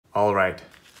All right.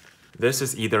 This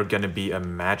is either gonna be a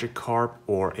Magikarp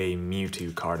or a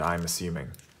Mewtwo card, I'm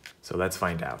assuming. So let's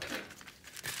find out.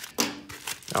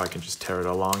 Oh, I can just tear it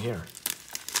along here.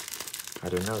 I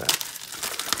didn't know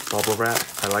that. Bubble wrap,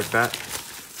 I like that.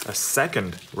 A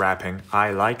second wrapping,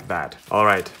 I like that. All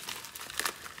right.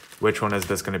 Which one is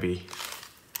this gonna be?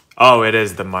 Oh, it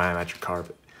is the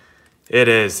Magikarp. It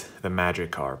is the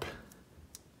Magikarp.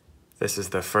 This is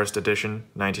the first edition,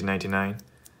 1999.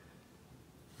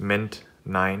 Mint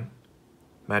 9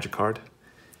 Magic card.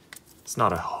 It's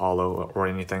not a holo or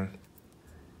anything.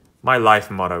 My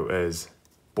life motto is,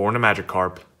 born a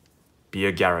Magikarp, be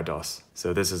a Gyarados.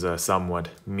 So this is a somewhat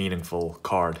meaningful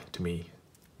card to me.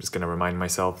 I'm just gonna remind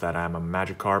myself that I'm a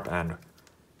Magikarp and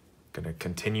gonna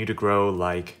continue to grow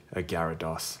like a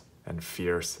Gyarados, and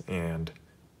fierce and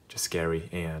just scary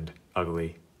and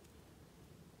ugly,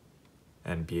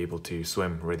 and be able to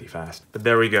swim really fast. But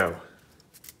there we go.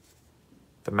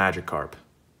 The Magikarp.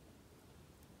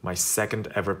 My second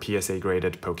ever PSA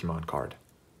graded Pokemon card.